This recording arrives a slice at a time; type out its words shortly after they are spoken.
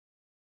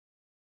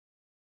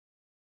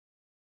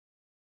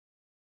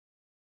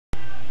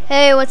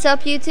Hey, what's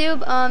up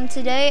YouTube?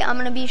 Today I'm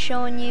gonna be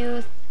showing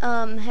you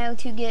how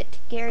to get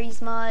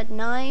Gary's Mod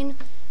 9.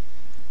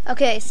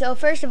 Okay, so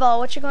first of all,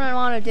 what you're gonna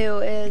want to do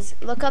is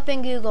look up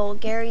in Google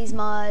Gary's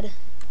Mod.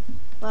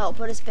 Well,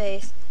 put a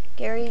space.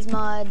 Gary's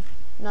Mod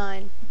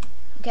 9.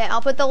 Okay,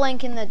 I'll put the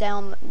link in the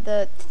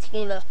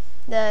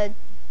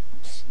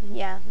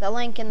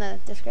link in the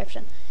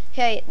description.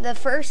 Okay, the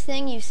first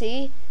thing you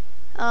see,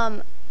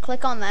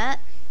 click on that,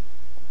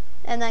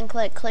 and then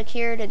click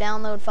here to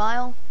download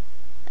file.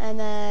 And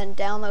then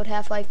download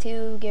Half-Life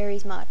 2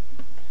 Gary's Mod,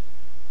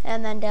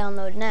 and then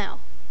download now.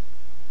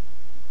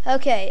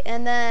 Okay,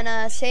 and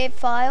then save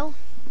file,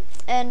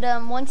 and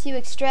once you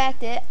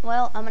extract it,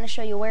 well, I'm going to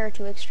show you where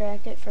to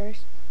extract it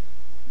first.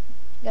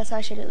 Guess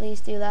I should at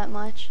least do that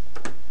much.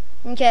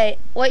 Okay,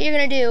 what you're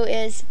going to do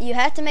is you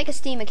have to make a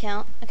Steam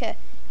account. Okay,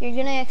 you're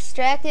going to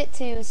extract it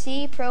to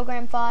C,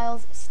 Program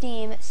Files,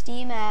 Steam,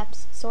 Steam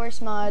Apps,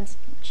 SourceMods,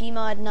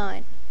 GMod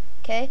 9.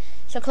 Okay,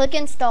 so click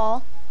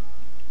Install.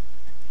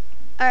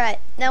 Alright,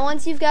 now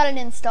once you've got it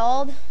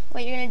installed,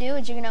 what you're going to do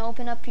is you're going to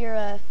open up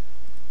your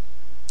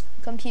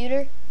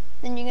computer.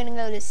 Then you're going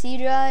to go to C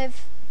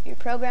drive, your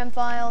program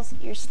files,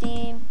 your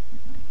Steam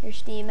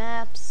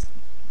apps,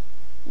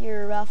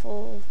 your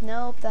Ruffle.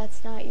 Nope,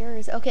 that's not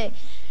yours. Okay,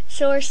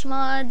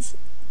 SourceMods.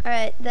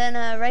 Alright, then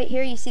right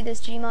here you see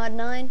this GMod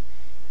 9.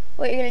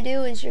 What you're going to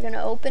do is you're going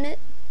to open it.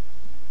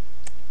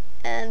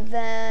 And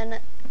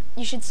then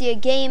you should see a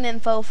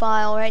GameInfo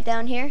file right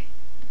down here.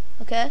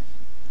 Okay?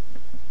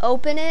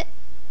 Open it.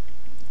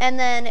 And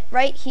then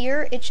right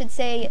here, it should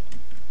say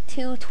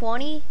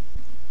 220.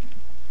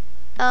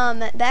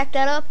 Back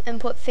that up and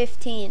put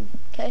 15.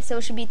 Okay, so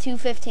it should be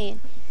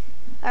 215.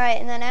 Alright,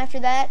 and then after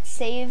that,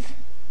 save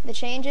the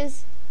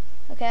changes.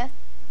 Okay?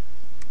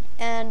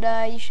 And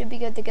you should be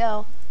good to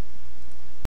go.